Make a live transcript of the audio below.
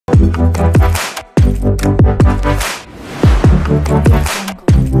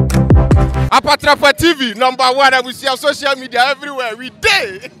Apatrapa TV, #1, and we see our social media everywhere. We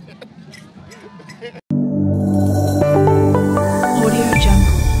day.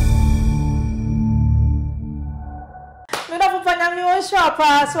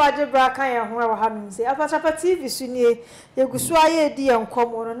 So I just brought kind of where I say Apatrapa TV sunye ye gusua ye di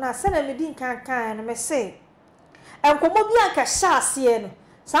enkomo no na se na me di nkan na me say enkomo bi anka sha ase no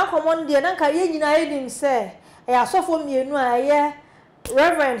san komo de na nka ye nyina ye nim say e asofo mienu a ye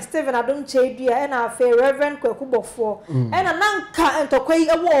Reverend Stephen Adom Duah na afa Reverend Kwaku Bofo na nanka entokwai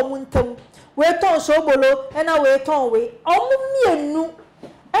ewo omuntam we ton so bolo na we ton we omu mienu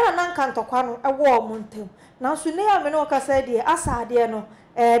na nanka ntokwa no ewo omuntam na so ne ya me no kasa de asa ade no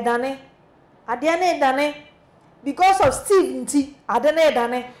dane ade na dane because of Steve nti ade na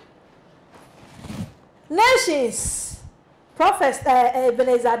dane nations prophet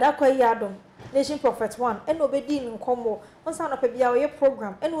Ebenezer KYEI Adom nation prophet 1 eno obedi nkomo onsa no pa bia we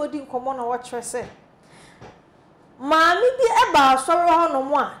program eno odi nkomo na wo kyerese maami bi eba asori ho no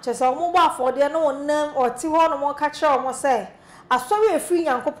mo a kyese omo bo afode na wonam oti ho no mo ka kyere omo say asori efiri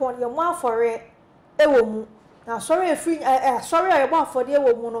Nyankopon ye mo afore ewo mu na asori efiri asori ye bo afode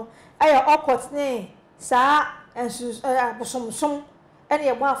ewo mu no eye okot ne saa ensu bosomsom ene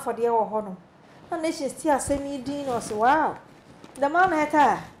ye bo afode ewo ho no na nation sti asemi din no say wow the man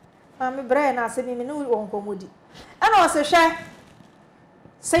heta Mami brain na se mi no wonkomodi ana o se hwe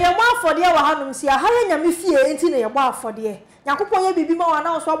se ye mo afode wa hanum si aha ya nyame fie enti na ye bo afode Nyankopon ye bibi ma wa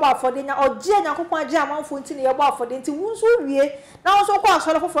na so bo afode nya oje Nyankopon age amanfo enti na ye bo afode enti wunso wie na wo so kwa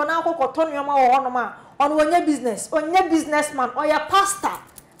asore foforo na akokoto nneoma wo hono ma ono wonya business onya businessman oya pastor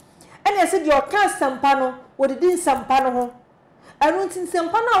ene se di o kan sampa no wo de din sampa no ho anu ntin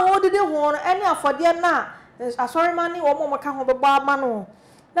sampa na wo de de ho no ene afode na asore mani wo mo ka ho beba ama no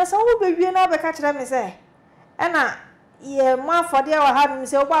na so wo bewie na be ka kire me se ena ye mo afode wa ha me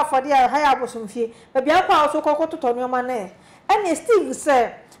se wo afode ha ya bosomfie be bia kwa so kokko totonioma na ena Steve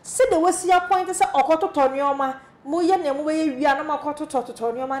se de wasi appoint se okototonioma mo ye ne mo be wi ana makoto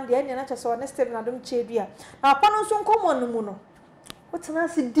totonioma de ena na chese one Steve na dom Duah na pa no so nkomo no mu no wotena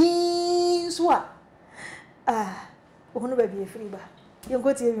se din so a wo no ba bi efiri ba ye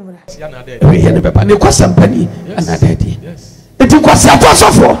nkoti e bi mura ye ne be pa ne kwasampani anadadi yes enti kwasiato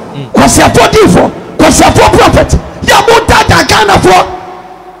sofo kwasiato difo kwasiato prophet ya mo dada Ghana fo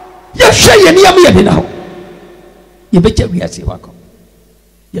ye hwe ye ne yam ye na ho ye beja wiase wako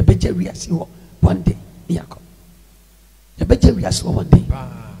ye beja wiase ho one day yako ye beja wiase ho one day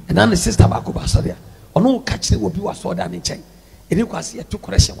and then the sister ba ko ba sorry ono ka kire wo bi wa so da ne chen eni kwase ye to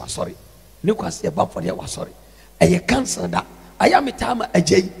correction wa sorry ni kwase ye ba for ye wa sorry eye cancel da aya metama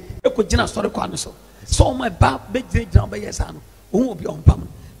agei e ko gina sorry kwa no so my ba be gina ba yes ano who be on pam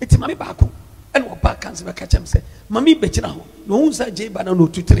eti mami ba ko and wo ba kan se be ka chem se mami be gina ho no hu sa je ba na no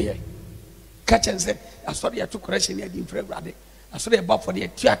 2-3 ka chem se asori ya to correction ya di mfre brade asori ya ba for the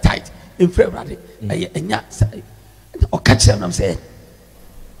tua tight mfre brade enya o ka chem nam se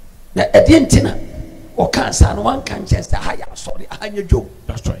na edi entina o kan sa no wan kan chest ha ya asori anya jo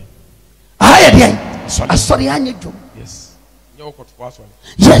That's right. ha ya dia asori anya jo Yes. Nyo ko to asori.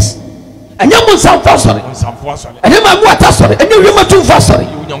 Yes. Anya mo samfo asori. Samfo asori. Anya ma mu ata asori. Anya wi ma tu fa asori.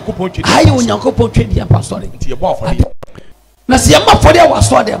 Nyankopon twedi. Ayi Nyankopon twedi ya pasori. Nti ye bo afori. Na se ma fori ya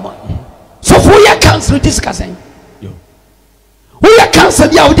waso de ma. So for ya cancel discuss en. Yo. Who ya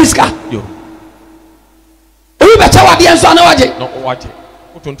cancel ya discuss. Yo. Obi be cha wade enso na waje. No waje.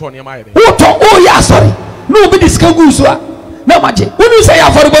 Utonto ne ma ye de. Uto o ya asori. No be discuss gu so a. Na waje. Wonu say ya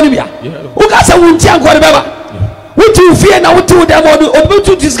afori bonu bia. Who ka say wunti ankore beba. Wutu fie na wutu dem odu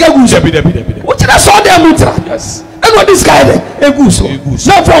to discuss gu so. Debi. Wuti na so dem mutra. Yes. And what this guy there? Eguso.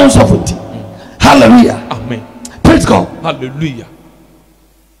 No from sovereignty. Hallelujah. Amen. Praise God. Hallelujah.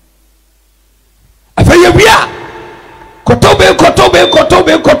 Afeye bia. Kotobe.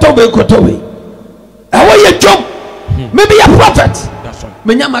 Awo ye job. Maybe a prophet. That's right.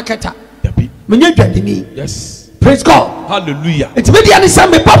 Menya marketer. Debi. Menya dwadini. Yes. Praise God. Hallelujah. It's media ni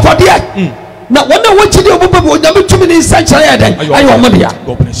some me pa for there. Na wona wachi de obobo onyame tumi ni sanctuary ya dan. Ayo omo dia.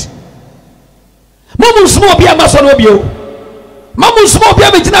 God bless you. Mamu sumo bia maso no bio. Mamu sumo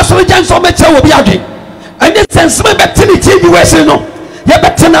bia be tina so jan so me tell obi adwen. Anye sense me betini TV we no. Ye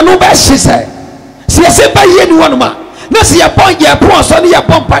betina no ba hye se. Se ye ba ye ni wonuma. Na se ye pon so ne ye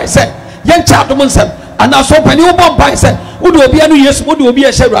pon pai se. Ye ncha adom nsem. Ana so pani wo pon pai se. Wo de obi anu Yesu, wo de obi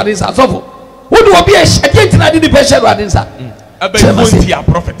e hye Awurade nsa sofo. Wo de obi e hye ntina de pe hye Awurade nsa. Aba fonti a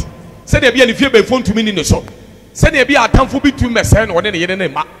prophet. Se de bia ne fie ba fontu mi ni ne so. Se de bia atamfo bi tu mese na one ne yene ne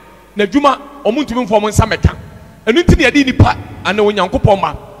ma. Na djuma omuntumi mfo mo nsa meka. Enu ntini ade nipa ana onyankopon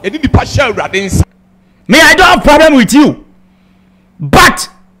ma. Edi nipa hye Awurade nsa. Me, I don't have problem with you. But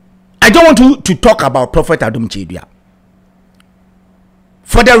don't want to talk about Prophet Adom Chedua.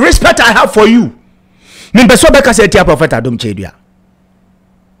 For the respect I have for you, me beso beka say tia Prophet Adom Chedua.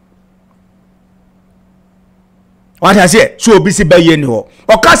 What I say? So busy be ye ni ho.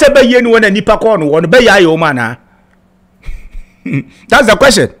 O ka say be ye ni wona nipa ko no wo no be ya ye o ma na. That's the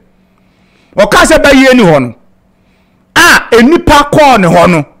question. O ka say be ye ni ho no. Ah, enipa ko ne ho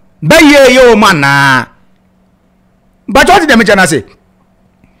no be ye o ma na. But what did me say?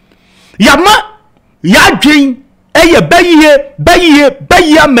 Yama ya dwen eye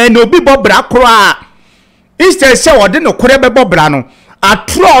bayiye man obi bobra kra instead say ode no kore be bobra no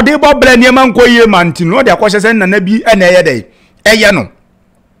atro ode bobra ne man koye manti no de akwose se nana bi na eye dey eye no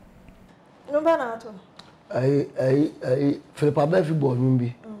no ba na to ai Philippa be fi bo nyum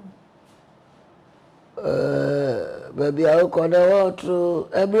bi baby I ko na otro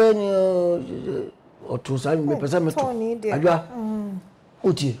ebreni otro sa mi pesa meto adwa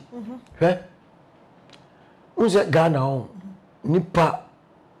uti hwe unse Ghana on nipa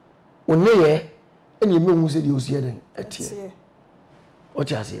oneye eni me hu se di osie den etie o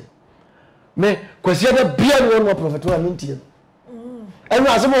ti ase me kwasi da bia ni won prophet wa mintie enu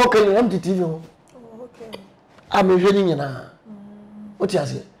asemo o kan am TV ho okay am hwe ni nyina o ti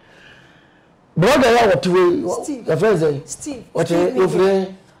ase brother ya what we your friend Steve what your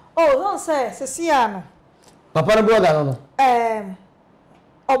friend oh don't say Cecilia no papa na brother no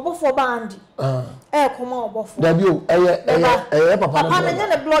obofo band koma obofo dabi o papa na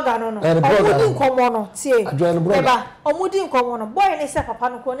nya blogger no omudi nkomo no tie eba omudi nkomo no boy ne se papa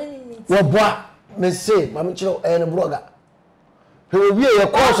no ko ne ni wo boa me se ma me kire ne blogger he obi ye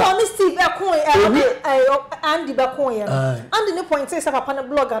ko so ni Steve Andy be ko ye Andy ne point se papa no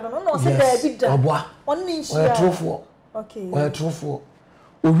blogger no se dabi da boa on ni nshia trofo okay o trofo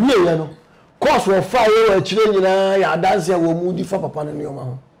obi ye no course wo fa ye wa kire nyina ya dance wo mu di fa papa no nyoma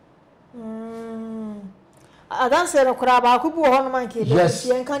ho adanse no kura ba ku bu ho no man ke ye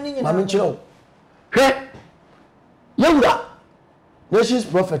nkan ni nyina ma me kire o hwe yewura nation's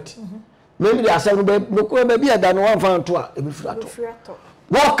prophet maybe the asem no ko be bia da no wan fa nto a e be fira to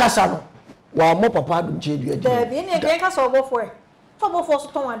wo kasa no wa mo papa Adom Chedua de bi ni de kasa obofo e to obofo so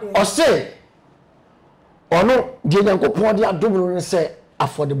ton ade o se ono de Nyankopon de Adom no se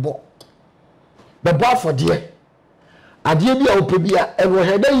affordable bebo afode ade bi a opebia eno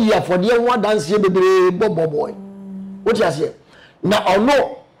heda yi afode ho adanse bebre boboboy woti ase na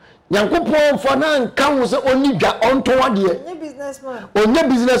ono Nyankopon fo na nka ho se oni dwa onto ade onye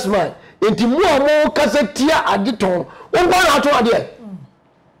businessman enti mu amo kasetia ade ton won na to ade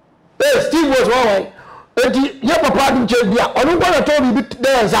Steve was wrong enti ye papa Adom Chedua ono na to bi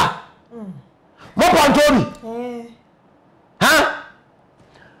denza mo pantori ha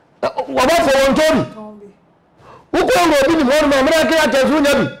waba for ontori uko ngo bi ni mo na mra ke atesu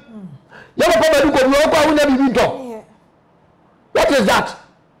nya bi ya papa ba du ko bi o kwa nya bi nto what is that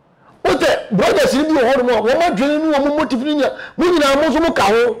ote brothers ni bi o hono mo ma dwene ni mo motive ni mo nyina mo so mo ka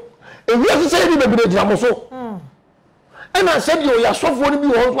ho e wi asese ni bebre dira mo so and I said you ya sofo ni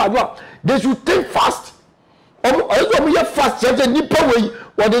bi o hono adwa they should think fast omo ye fast je ni power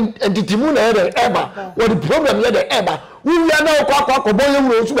what entity mu na e eba what the problem ye the eba we are now kwa boy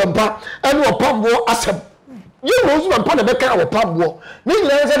you so bempa and Opambour asem you know so bempa na be kan Opambour ni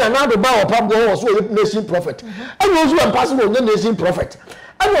nyina say na na do ba Opambour was so nation prophet and you so bempa so no nation prophet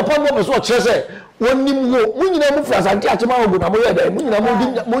and Opambour be so kire say wonim wo munyina mu fra santi achema ogu na mo ye da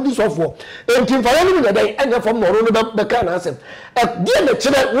munyina mo di sofo enti fa ye ni da enye fam no ro no be kan asem e die na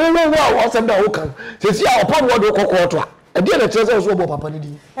kire wo asem da wo kan se si Opambour do kokko a die na kire say so bo papa ni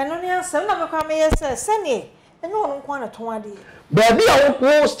di eno ni asem na me kwa me ye se eno no kwa na ton ade baby a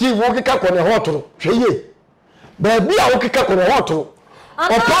wo Steve wo keka ko ne hotoro hweye baby a wo keka ko ne hotoro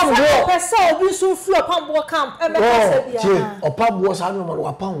Opambour pesa obi so fu Opambour camp e me pesa bia Opambour sa no mo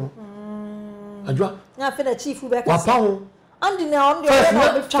wapa ho adwa na fe na chief be wapa ho andi na on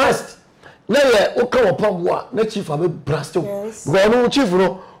the first na ye wo ka Opambour na chief abe brasto go no chief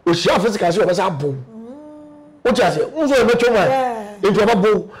no o shia physical so be sa bom o ti ase wo so be choma into ba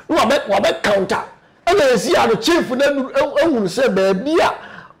bom no wa be counter ana esi a no chief na ehunu se baby a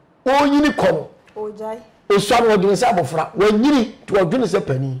o yini kono o jai o so no odun se abofra wa nyini to odun se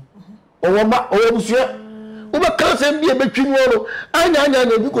pani o wo ma o wo busua o be kan se bi e betwi no anya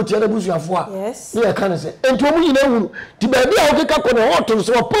na bi ko tie na busuafo a ni e kan se enti o mu nyina ehunu ti baby a o keka kono hoto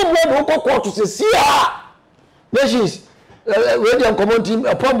so Opambour no kokko to se si a nations we dey community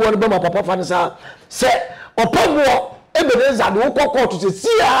Opambour no be ma papa fa ne sa se Opambour e be dey za do kokko to se si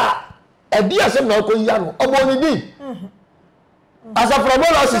a ebi asem na ko ya no omo ni bi asa from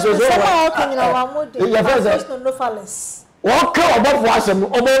all us so so okay ni na wa mode ya fa no fales Oka obofo asem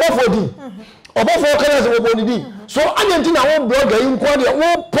obofo di obofo kana se oboni di so anenti na wo blogger yi nko de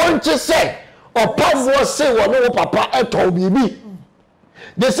wo ponche say Opambour say wo no papa eto bibi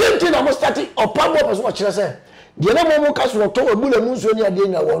the same thing am starting Opambour person wo kire say de na mo ka so to ebula mu nsuo ni ade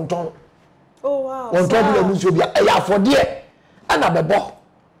nya won ton oh wow won ton ebula mu nsuo bia e ya afode ana bebo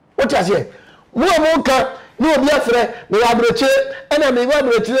what you say mo ka ni obi afre me abreche ana me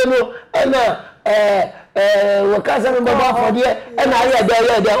abreche no ana wakaza me baba afode ana aye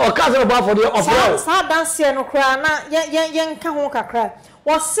de wakaza me baba afode ofro sa dance no kra na yen ka ho kakra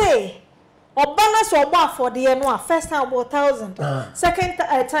wo say Obana so obo afode no first time about 1,000 second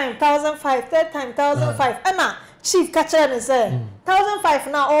time 1,005 third time 1,005 ana chief catcher me say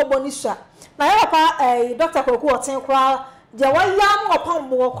 1,005 na all bonisha na ya pa Dr. Kwaku oten kra je wa yam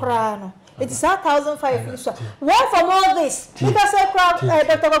Opambour kra no it is 1,005 isha what from all this because say kra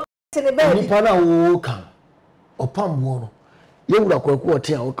Dr. Kwaku in the bed ni pana wo kan Opambour no yewura Kwaku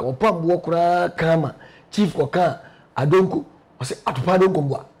oten a wo kan Opambour kra kama chief ko kan adonku o say atopa adonku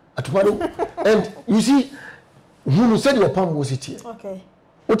mboa atopa adonku and you see you said Opambour city okay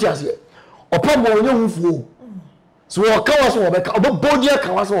what you say Opambour onye hufuo so wo kan waso wo beka obobodia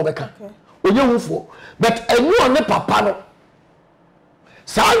kan waso wo beka onye hufuo but enu on ne papa no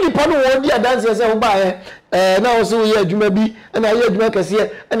saa nipa no wo di adanse se wo ba na wo se wo ye adwuma bi na ye adwuma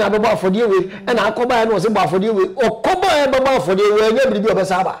kase na ababa afodie we na akoba na wo se ba afodie we okoba baba afodie we nya biribi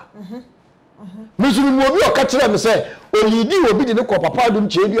obesa ba misuru mu obi okatira me se olidi obi de ne ko papa adum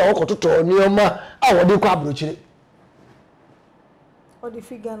chebi a wokototo nioma a wo de ko abrochire o di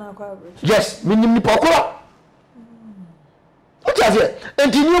figure na ko abrochire yes minim nipa ko what you say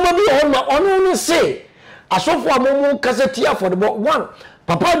enti nioma bi ono no say asofo amomo kaseti afodebo one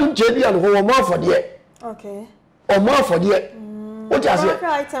papa dum chebi an ho mo afode okay o mo afode what you say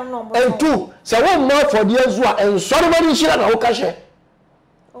item number and two say wo mo afode zo a ensoro mari shira na wo kashe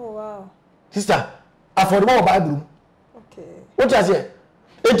oh wow sister afodebo bible okay what you say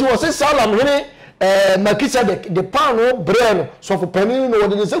enti wo say salam hene makisa de pano breno so for penny no wo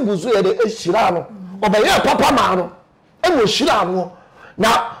de se gusu ye de shira no obaye papa ma no e mo shira no na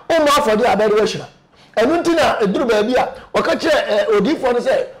o mo afode abere wo shira enu ntina eduru ba bia waka kire odifo no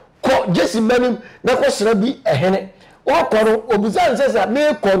se ko jesi manim na ko sra bi ehene o koro obuzan se se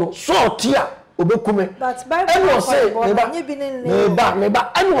me koro so tia obekume enu se me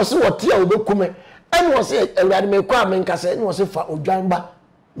ba enu se wotia obekume enu se ewade me kwa me nkase enu se fa odwan ba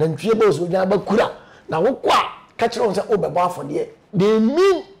na ntwie ba so odwan ba kura na wo kwa ka kire on se obebo afode they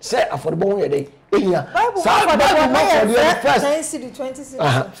mean say afode bo ho ye dey ehia sa bible first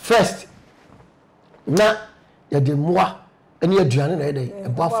 20 first na ya de moa ene aduane na yede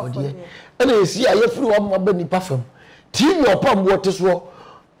ebo afode ene esi a yefuru wo ma ba nipa fam tv Opambour te so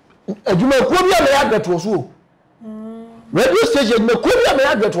adwuma ko bia na ya gbeto so radio station me ko bia na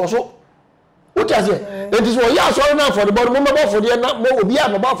ya gbeto so utaze enti so ya so na afode bo mo ba afode na mo obi a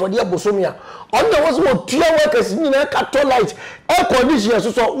ba afode bosomia on na wo so tua workers ni na cattle light air conditioner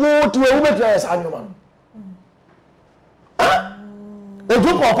so wo tuwe wo betra ya anoma Eju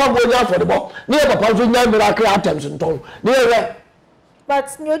Opambour nya afodebo ne e papa so nya miracle items nton ne e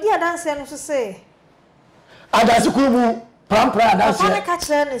but nyodi adanse no so say adanse kubu prampra adanse papa ka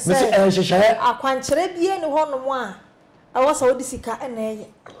kire ne say hyehyɛ akwankyere bie ne ho no mo a awo sa odi sika na eye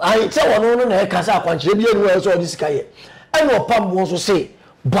ai che wono no na e ka sa akwankyere bie ne wo so odi sika ye ene Opambour so say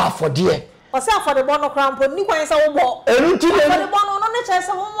ba afode o say afodebo no krampo ni kwan sa wo bo enu ti ne afodebo no ne che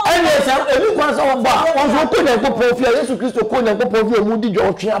sa wo mo ene sa enu kwan sa wo ba won so ko na ko profia Yesu Kristo ko na ko profia mu di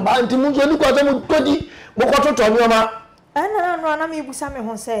jo twa ba nti mu so ni kwan sa mu todi mo ko toto nioma na me busa me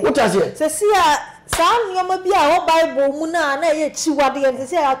ho say what is it se si a sa nioma bi a wo bible mu na ye chiwade ye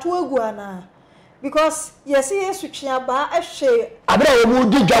se ya to egu ana because yes Yesu twa ba ehwe abra wo mu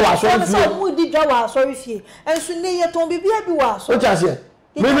di dwa wa so fie so mu di dwa wa so fie ensu ne ye ton bibia bi wa so what is it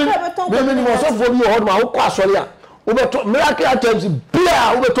me mo so fo bi ho ma wo kwa sori a wo beto miracle items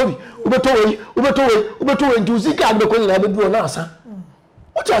bia wo beto we nti usika agbe ko nyina be du na asa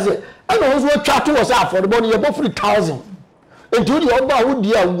what is it ana wo so twa to wo sa affordable ye bo free 1,000 enti wo di oba wo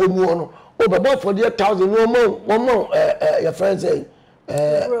di a wo mu no o be bo for 1,000 no mo your friends say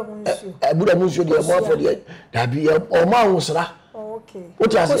bura munsu de mo for the da bi o ma wonsra okay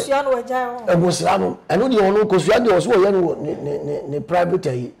what is it kosua no wajai ho wonsra no eno di ono kosua de wo so ye no ne private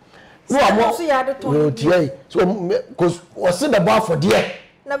ayi no amo no tie so wo se be bo for there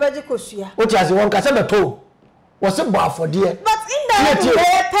na beji kosua what is it won ka se be to wo se bo for there but in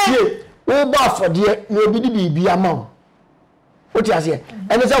the wo bo for there no obi di bibi ama what is it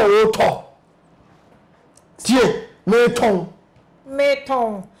ene se wo to tie me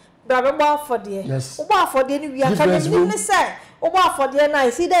ton Brabo for dear. Yes. Oba for dear, we are trying to say. Oba for dear, I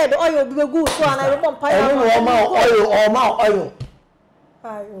see that the oil be good, so and I won't pay oil.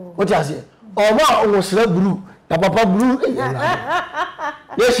 What does it? Almost blue. Papa blue.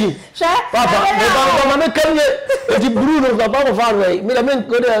 Yes, she. Papa, I'm coming. It's blue of the bottom of our way. Me, I mean,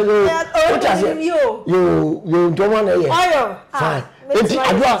 go there. What does it? You don't want to oil. Fine. It's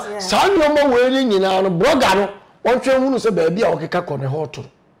Adwa. Son, no more waiting in our brother. One train who say, baby, I'll get on the hotel.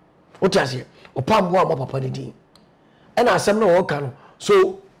 What does it? Opambour, Papa, the and I said, no, can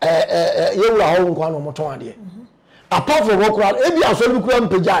so you are home one more time. Apart from walk around, maybe I saw you come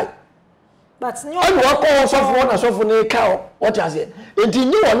pejai. But I walk on someone as often a cow. What does it? It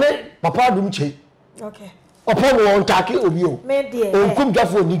in you and Papa Dumche. Okay. Upon one tacky of you. May dear, come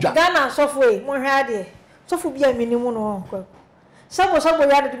just for Nija. Ghana software, more hardy. So for be a minimum or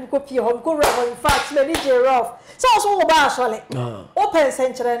somebody had to copy home, go around, in fact, let it off. So also about solid. Open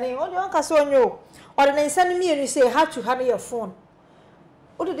century, only Uncle Sonyo. Or then send me and you say, how to handle your phone.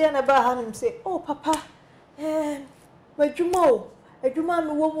 What did they about hand him say, oh, Papa, where you mo? A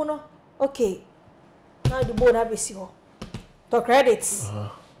woman, woman, okay. Now the board have you. To credits.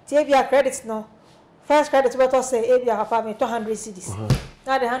 Tabia credits no. First credits, but I say, Abia Papa, 200 cities.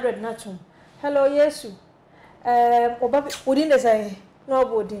 Now the 100 not too. Hello, Yesu. Within the say,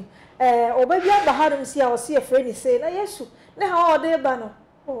 nobody. Or baby, I had him see, I will see a friend say, na Yesu. Now all day banner.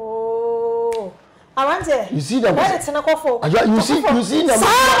 Oh. You see them. You see them.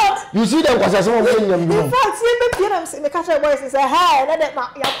 You see them because some of them. In fact, see me catch a voice and say, "Hey, let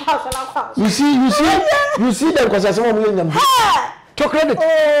your house." You see them because some of them. To credit.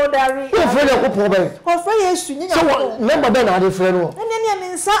 Oh, Dari. You friend of problem. Oh, friend is you. So remember then I the friend. And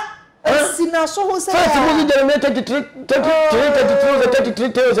then Sina so who say first we generate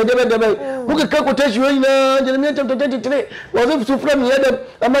 33 tales and then who can quote you in Jeremiah chapter 33 was if to from here them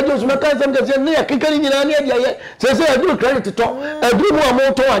imagine some kind of them near kicking in area say I do credit to talk I do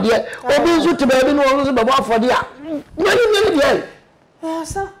more to idea or be so to be no about for dia many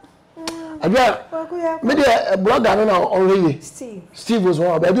yes media blogger now already Steve was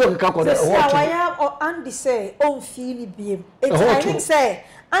one but you can call that or Andy say on feel beam I think say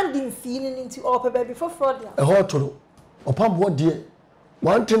and in feeling into upper baby for fraud. A hotel. Opambour dear.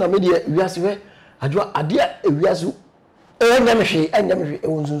 One thing I made we are say, I draw a dear, we are so. And never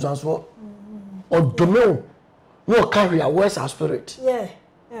owns us for. Or domain. No carrier, where's our spirit? Yeah.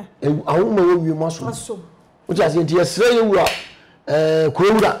 I won't know you must. Which I said, yes, say you are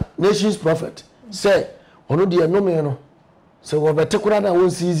Kura, nation's prophet. Say, or dear no man. So what better could I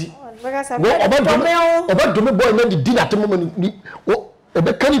won't see easy. About the boy made the dinner at the moment.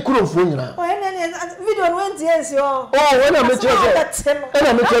 Ebe kani kuro mfo nyina. Oh ene video no went yes yo. Oh when I met you what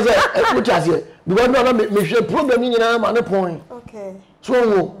you say? Because no me hwe problem nyina ma ne point. Okay.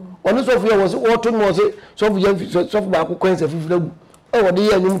 So one so for was what to know say so for ba ko kwense fifiragu. E wo de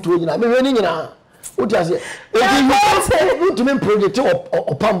ye anyum to nyina. Me hwe ni nyina. What you say? E you to me project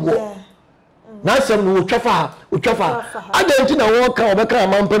Opambour. Na sem no twafa Adom na wo ka obeka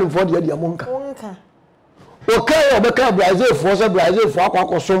amampan for de amonka. Okay, Obeka Brazil for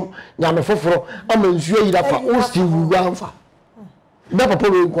Aquacosom, Yamafofro, I'm in Suya for Austin Ramfa. Never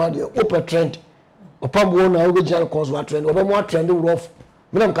probably quite upper trend. Opambour now original cause what trend, or more trend rough.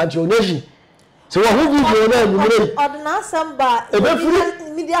 Madam Cantonation. So who will you know? Or not some bar,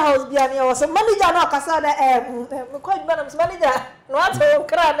 media house behind you, or some manager, no Casada, quite Madam's manager, not a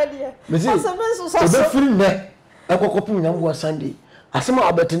crowd. Mrs. Free neck, I could open Sunday. Asema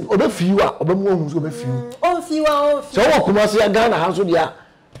abetin obefiwa obemu ohun so obefiwa ofiwa so wo kuma se Ghana hanso dia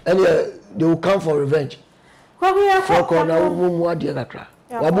and they will come for revenge kwa we ya for na mu ade kakra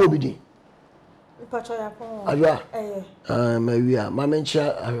wa bo obidi mpacho ya pon ajwa ma wia ma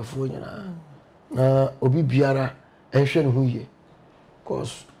mencha ahwefo nyina na obi biara enhwe ne ho ye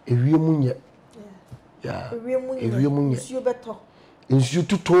cause ewie munye ewie munye nsuo beto nsuo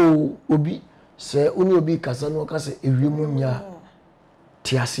tuto obi se oni obi kasa no kasa ewie munya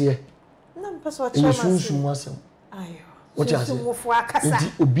tiasie na mpaso chama sunsun wasem ayo what you say mufu akasa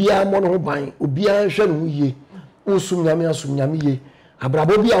obia mo no ho ban obia hwe no yie osum nyame ye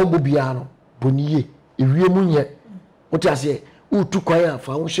abrabo bia wo bobia no boniye ewie munye what you say utu kwan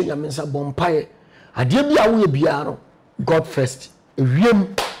afa wo hwe nyame nsa bompae ade bia wo ye bia no God first ewiem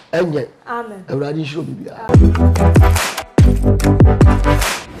enye amen ewradi shiro bibia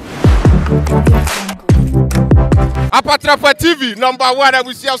Apatrapa TV, #1, and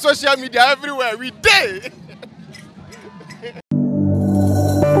we see our social media everywhere. We day.